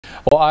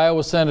Well,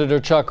 Iowa Senator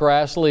Chuck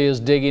Grassley is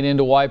digging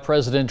into why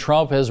President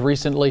Trump has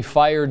recently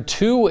fired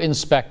two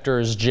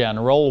inspectors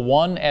general,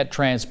 one at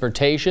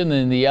transportation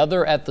and the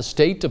other at the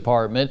State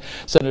Department.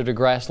 Senator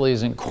Grassley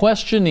isn't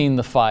questioning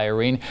the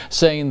firing,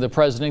 saying the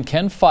president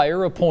can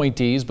fire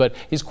appointees, but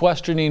he's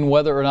questioning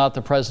whether or not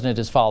the president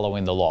is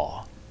following the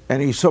law.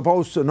 And he's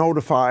supposed to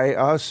notify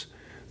us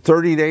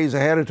 30 days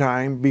ahead of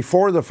time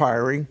before the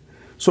firing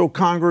so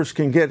Congress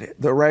can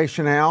get the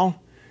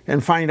rationale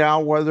and find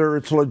out whether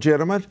it's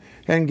legitimate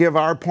and give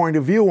our point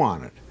of view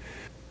on it.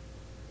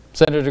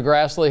 Senator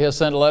Grassley has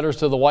sent letters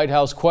to the White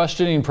House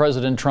questioning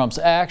President Trump's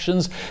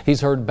actions. He's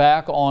heard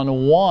back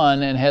on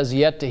one and has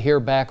yet to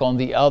hear back on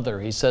the other.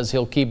 He says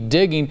he'll keep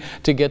digging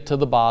to get to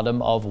the bottom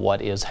of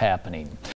what is happening.